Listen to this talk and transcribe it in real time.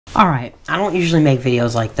Alright, I don't usually make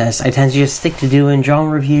videos like this. I tend to just stick to doing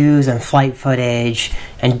drone reviews and flight footage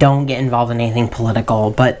and don't get involved in anything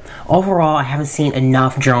political, but overall I haven't seen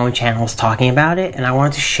enough drone channels talking about it, and I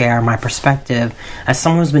wanted to share my perspective as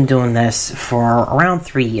someone who's been doing this for around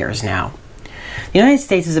 3 years now. The United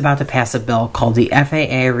States is about to pass a bill called the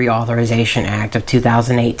FAA Reauthorization Act of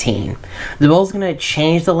 2018. The bill is going to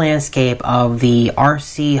change the landscape of the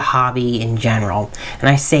RC hobby in general. And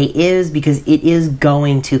I say is because it is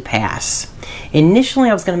going to pass. Initially,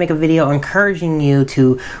 I was going to make a video encouraging you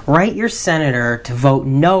to write your senator to vote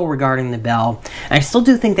no regarding the bill. And I still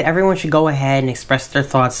do think that everyone should go ahead and express their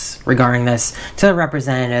thoughts regarding this to their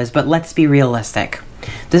representatives, but let's be realistic.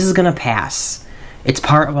 This is going to pass. It's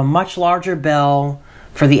part of a much larger bill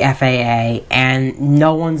for the FAA, and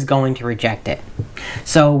no one's going to reject it.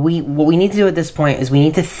 So what we need to do at this point is we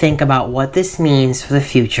need to think about what this means for the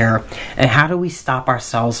future, and how do we stop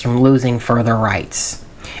ourselves from losing further rights.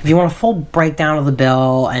 If you want a full breakdown of the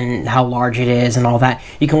bill and how large it is and all that,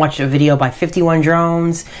 you can watch a video by 51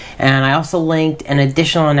 Drones, and I also linked an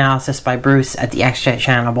additional analysis by Bruce at the XChat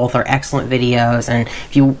channel. Both are excellent videos, and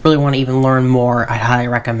if you really want to even learn more, I highly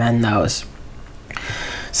recommend those.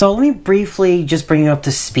 So let me briefly just bring you up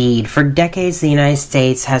to speed. For decades, the United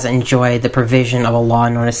States has enjoyed the provision of a law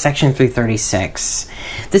known as Section 336.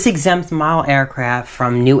 This exempts model aircraft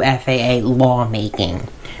from new FAA lawmaking,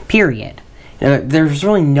 period. There's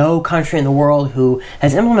really no country in the world who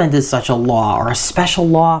has implemented such a law or a special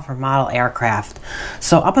law for model aircraft.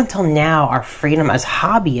 So up until now, our freedom as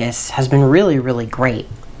hobbyists has been really, really great.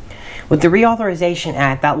 With the Reauthorization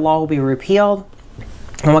Act, that law will be repealed,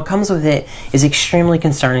 and what comes with it is extremely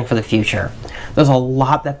concerning for the future. There's a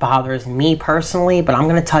lot that bothers me personally, but I'm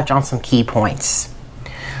going to touch on some key points.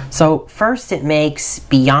 So first, it makes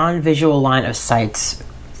beyond visual line of sight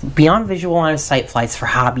flights for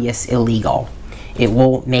hobbyists illegal. It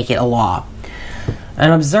will make it a law.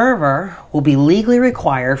 An observer will be legally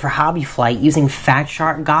required for hobby flight using Fat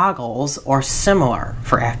Shark goggles or similar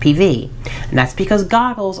for FPV. And that's because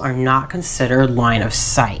goggles are not considered line of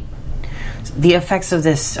sight. The effects of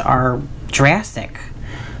this are drastic.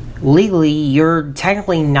 Legally, you're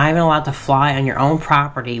technically not even allowed to fly on your own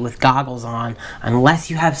property with goggles on unless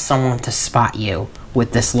you have someone to spot you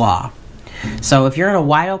with this law. So if you're in a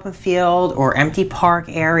wide open field or empty park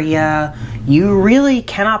area, you really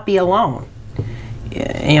cannot be alone.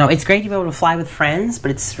 You know, it's great to be able to fly with friends,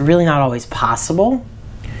 but it's really not always possible.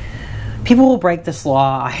 People will break this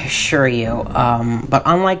law, I assure you, but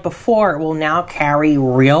unlike before, it will now carry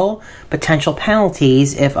real potential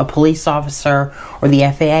penalties if a police officer or the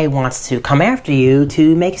FAA wants to come after you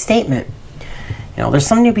to make a statement. You know, there's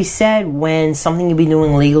something to be said when something you've been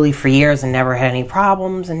doing legally for years and never had any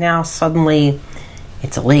problems, and now suddenly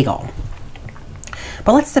it's illegal.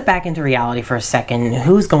 But let's step back into reality for a second.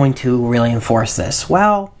 Who's going to really enforce this?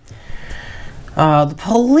 Well, the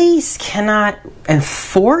police cannot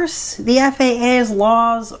enforce the FAA's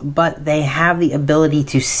laws, but they have the ability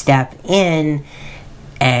to step in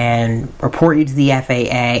and report you to the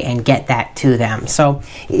FAA and get that to them. So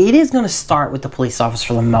it is going to start with the police officer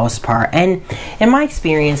for the most part. And in my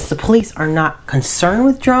experience, the police are not concerned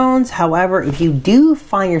with drones. However, if you do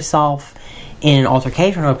find yourself in an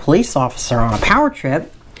altercation with a police officer on a power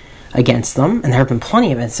trip against them, and there have been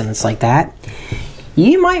plenty of incidents like that,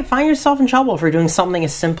 you might find yourself in trouble for doing something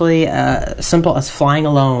as simple as flying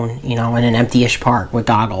alone, you know, in an empty-ish park with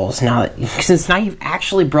goggles. Since now you've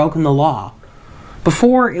actually broken the law.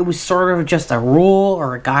 Before, it was sort of just a rule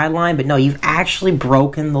or a guideline, but no, you've actually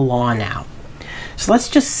broken the law now. So that's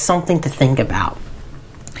just something to think about.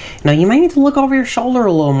 Now, you might need to look over your shoulder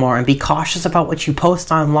a little more and be cautious about what you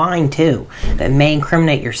post online, too. That may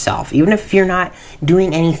incriminate yourself, even if you're not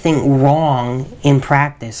doing anything wrong in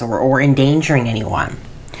practice or endangering anyone.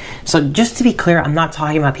 So just to be clear, I'm not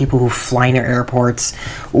talking about people who fly near airports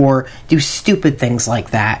or do stupid things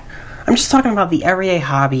like that. I'm just talking about the everyday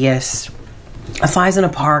hobbyist, flies in a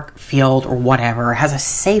park, field, or whatever, has a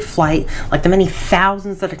safe flight like the many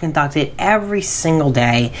thousands that are conducted every single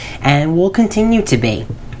day and will continue to be.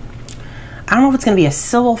 I don't know if it's going to be a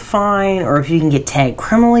civil fine or if you can get tagged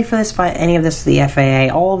criminally for this by any of this to the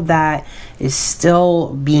FAA. All of that is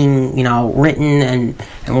still being, written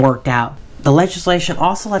and worked out. The legislation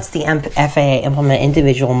also lets the FAA implement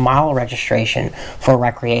individual model registration for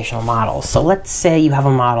recreational models. So let's say you have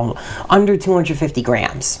a model under 250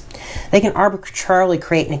 grams. They can arbitrarily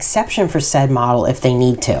create an exception for said model if they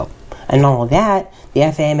need to. And not only that,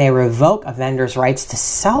 the FAA may revoke a vendor's rights to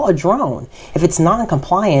sell a drone if it's not in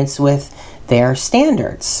compliance with their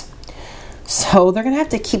standards. So they're going to have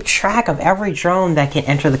to keep track of every drone that can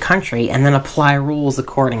enter the country and then apply rules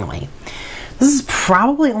accordingly. This is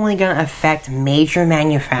probably only going to affect major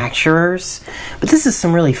manufacturers, but this is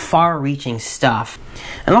some really far-reaching stuff.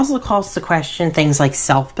 And also calls to question things like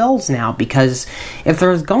self-builds now, because if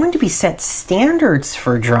there's going to be set standards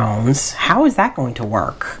for drones, how is that going to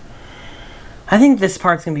work? I think this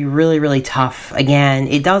part's going to be really, really tough. Again,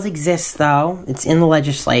 it does exist, though. It's in the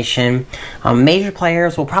legislation. Major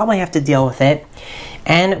players will probably have to deal with it.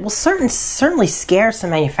 And it will certainly scare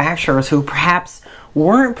some manufacturers who perhaps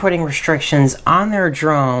weren't putting restrictions on their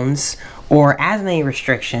drones, or as many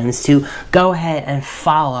restrictions, to go ahead and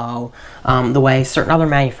follow the way certain other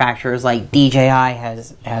manufacturers like DJI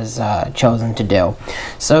has chosen to do.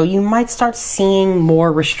 So you might start seeing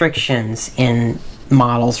more restrictions in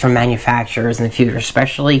models from manufacturers in the future,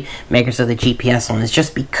 especially makers of the GPS ones,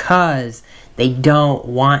 just because they don't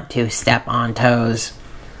want to step on toes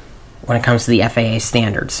when it comes to the FAA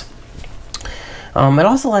standards. It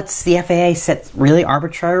also lets the FAA set really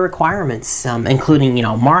arbitrary requirements, including,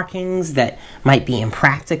 markings that might be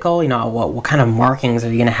impractical. What kind of markings are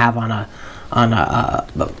you going to have on a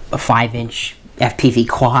 5-inch FPV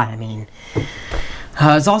quad? I mean,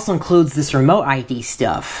 it also includes this remote ID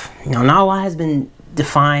stuff. Not a lot has been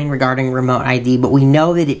defined regarding remote ID, but we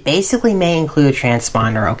know that it basically may include a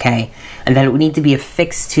transponder, okay? And that it would need to be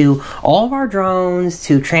affixed to all of our drones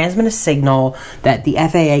to transmit a signal that the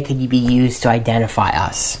FAA could be used to identify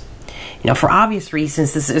us. For obvious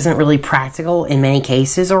reasons, this isn't really practical in many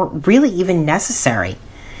cases, or really even necessary.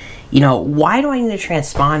 Why do I need a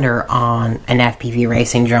transponder on an FPV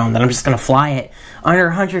racing drone that I'm just going to fly it under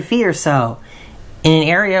 100 feet or so in an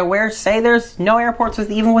area where, say, there's no airports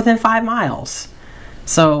even within 5 miles?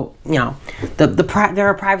 So, there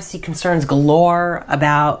are privacy concerns galore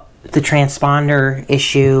about the transponder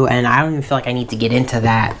issue, and I don't even feel like I need to get into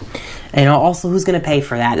that. And also, who's going to pay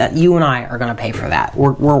for that? That you and I are going to pay for that.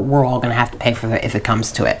 We're all going to have to pay for that if it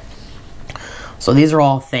comes to it. So these are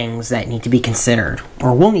all things that need to be considered,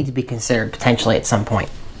 or will need to be considered potentially at some point.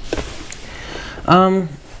 It's going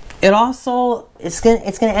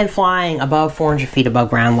to end flying above 400 feet above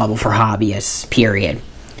ground level for hobbyists, period.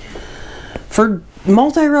 For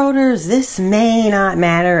multi-rotors, this may not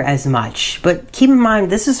matter as much, but keep in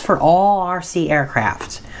mind, this is for all RC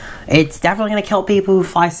aircraft. It's definitely going to kill people who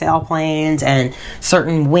fly sailplanes and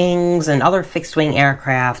certain wings and other fixed-wing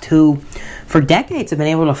aircraft who, for decades, have been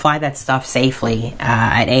able to fly that stuff safely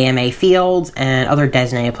at AMA fields and other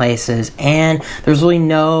designated places, and there's really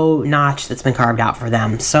no notch that's been carved out for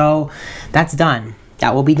them. So that's done.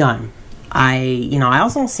 That will be done. I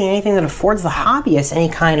also don't see anything that affords the hobbyists any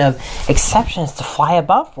kind of exceptions to fly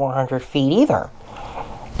above 400 feet either,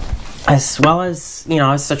 as well as,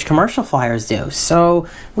 as such commercial flyers do. So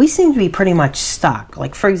we seem to be pretty much stuck.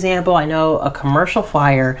 Like, for example, I know a commercial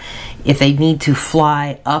flyer, if they need to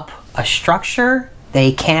fly up a structure,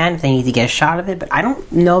 they can if they need to get a shot of it, but I don't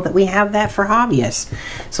know that we have that for hobbyists.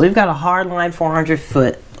 So we've got a hardline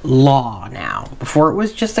 400-foot law now. Before it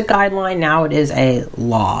was just a guideline, now it is a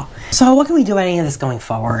law. So what can we do about any of this going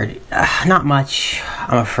forward? Not much,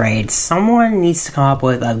 I'm afraid. Someone needs to come up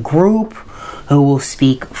with a group who will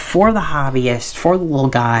speak for the hobbyist, for the little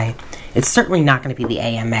guy. It's certainly not going to be the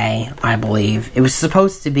AMA, I believe. It was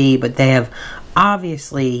supposed to be, but they have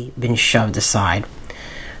obviously been shoved aside.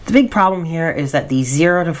 The big problem here is that the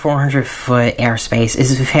 0 to 400 foot airspace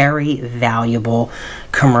is very valuable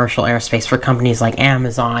commercial airspace for companies like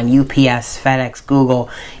Amazon, UPS, FedEx, Google.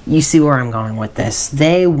 You see where I'm going with this.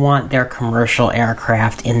 They want their commercial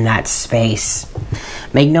aircraft in that space.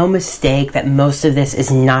 Make no mistake that most of this is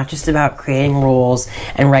not just about creating rules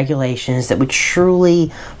and regulations that would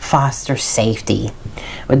truly foster safety,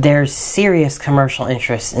 but there's serious commercial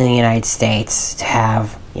interest in the United States to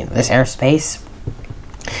have this airspace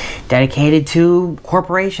dedicated to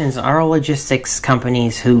corporations or logistics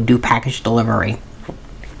companies who do package delivery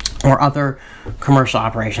or other commercial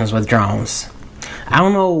operations with drones. I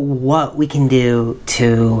don't know what we can do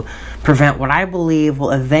to prevent what I believe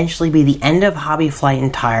will eventually be the end of hobby flight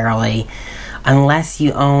entirely, unless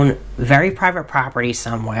you own very private property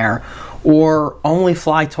somewhere or only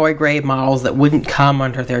fly toy grade models that wouldn't come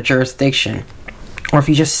under their jurisdiction. Or if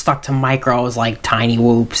you just stuck to micros like tiny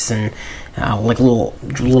whoops and like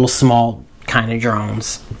little small kind of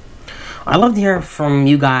drones. I'd love to hear from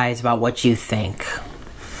you guys about what you think.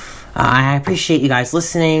 I appreciate you guys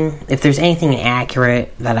listening. If there's anything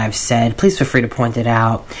inaccurate that I've said, please feel free to point it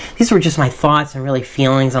out. These were just my thoughts and really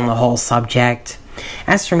feelings on the whole subject.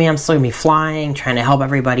 As for me, I'm still going to be flying, trying to help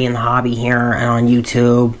everybody in the hobby here and on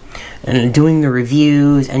YouTube, and doing the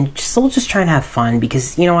reviews, and still just trying to have fun,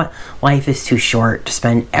 because you know what? Life is too short to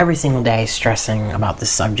spend every single day stressing about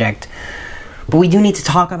this subject. But we do need to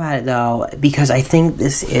talk about it, though, because I think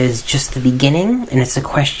this is just the beginning, and it's a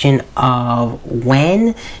question of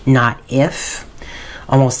when, not if.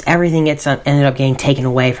 Almost everything ended up getting taken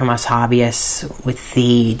away from us hobbyists. With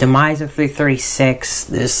the demise of 336,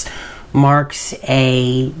 this marks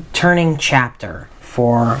a turning chapter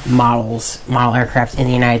for model aircraft in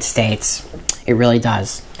the United States. It really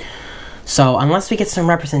does. So unless we get some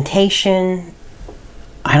representation,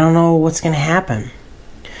 I don't know what's going to happen.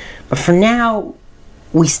 But for now,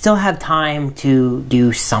 we still have time to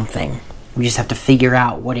do something. We just have to figure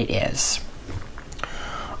out what it is.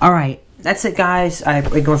 Alright, that's it, guys.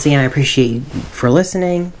 Once again, I appreciate you for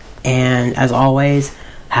listening. And as always,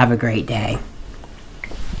 have a great day.